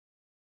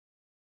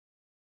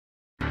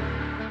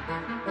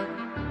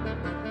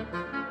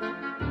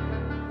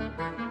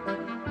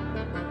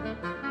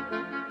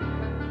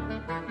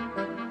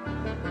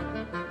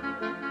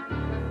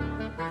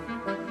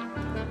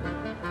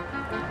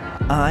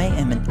I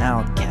am an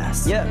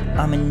outcast. Yeah.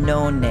 I'm a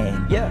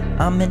no-name. Yeah.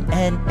 I'm an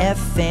NF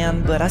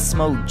fan, but I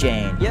smoke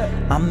Jane. Yeah.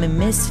 I'm a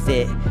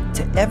misfit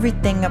to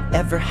everything I've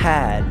ever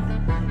had,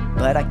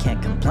 but I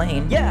can't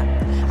complain. Yeah.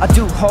 I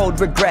do hold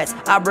regrets.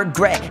 I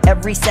regret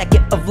every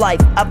second of life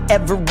I've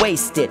ever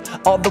wasted.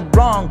 All the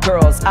wrong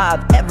girls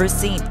I've ever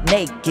seen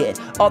naked.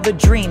 All the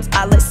dreams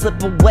I let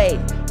slip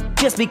away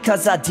just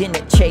because I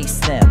didn't chase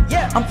them.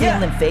 Yeah, I'm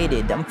feeling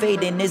faded, I'm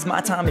fading as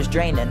my time is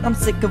draining. I'm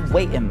sick of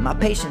waiting, my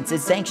patience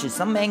is anxious.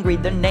 I'm angry,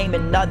 they're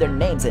naming other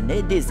names and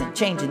it isn't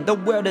changing. The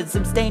world is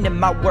abstaining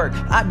my work,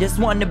 I just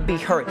want to be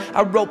heard.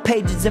 I wrote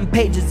pages and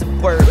pages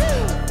of words,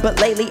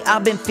 but lately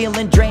I've been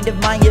feeling drained of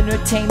my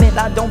entertainment.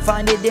 I don't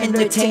find it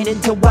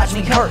entertaining to watch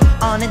me hurt.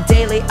 On a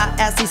daily I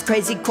ask these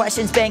crazy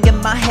questions, banging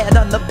my head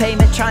on the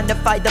pavement, trying to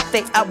fight the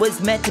fate I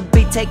was meant to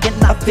be taken.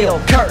 I feel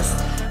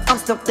cursed. I'm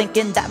still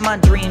thinking that my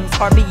dreams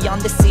are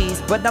beyond the seas,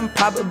 but I'm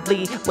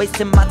probably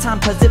wasting my time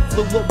cause it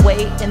flew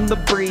away in the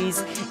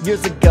breeze.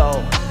 Years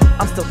ago,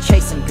 I'm still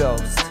chasing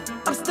ghosts.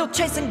 I'm still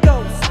chasing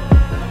ghosts.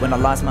 When I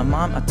lost my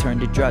mom, I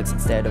turned to drugs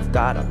instead of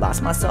God. I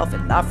lost myself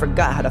and I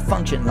forgot how to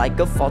function like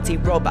a faulty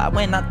robot.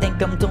 When I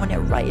think I'm doing it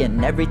right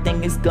and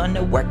everything is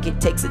gonna work, it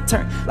takes a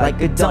turn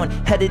like a dawn,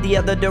 headed the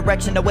other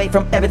direction away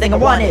from everything I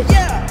wanted.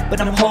 Yeah.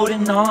 But I'm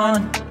holding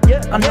on.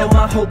 Yeah. I know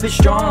my hope is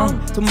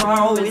strong.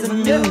 Tomorrow is a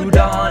new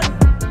dawn.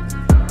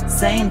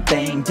 Same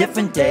thing,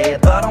 different day,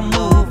 but I'll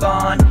move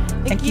on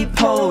and keep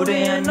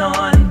holding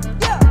on.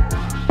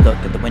 Look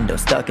at the window,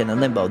 stuck in a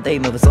limbo. They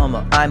move a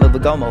slow-mo, I move a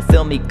go-mo.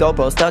 Film me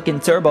GoPro, stuck in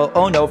turbo.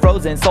 Oh no,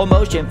 frozen, slow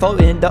motion,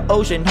 floating in the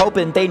ocean,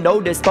 hoping they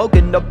notice.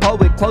 Spoken the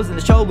poet, closing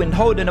the show and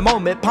holding a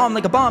moment. Palm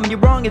like a bomb, you're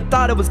wrong and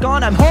thought it was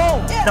gone. I'm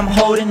home, and I'm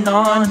holding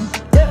on.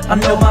 I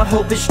know my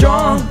hope is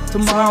strong.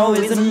 Tomorrow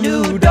is a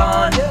new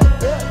dawn.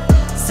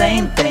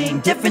 Same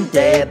thing, different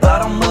day,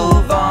 but I'll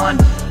move on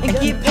and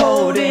keep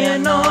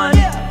holding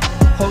on.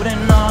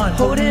 Holding on,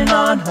 holding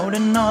on,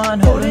 holding on,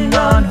 holding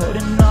on,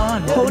 holding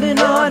on, holding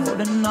on,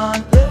 holding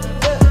on,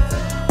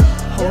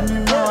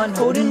 holding on,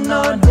 holding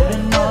on,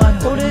 holding on,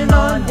 holding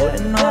on,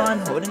 holding on,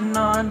 holding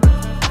on.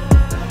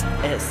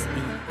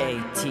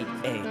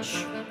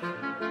 S.E.A.T.H.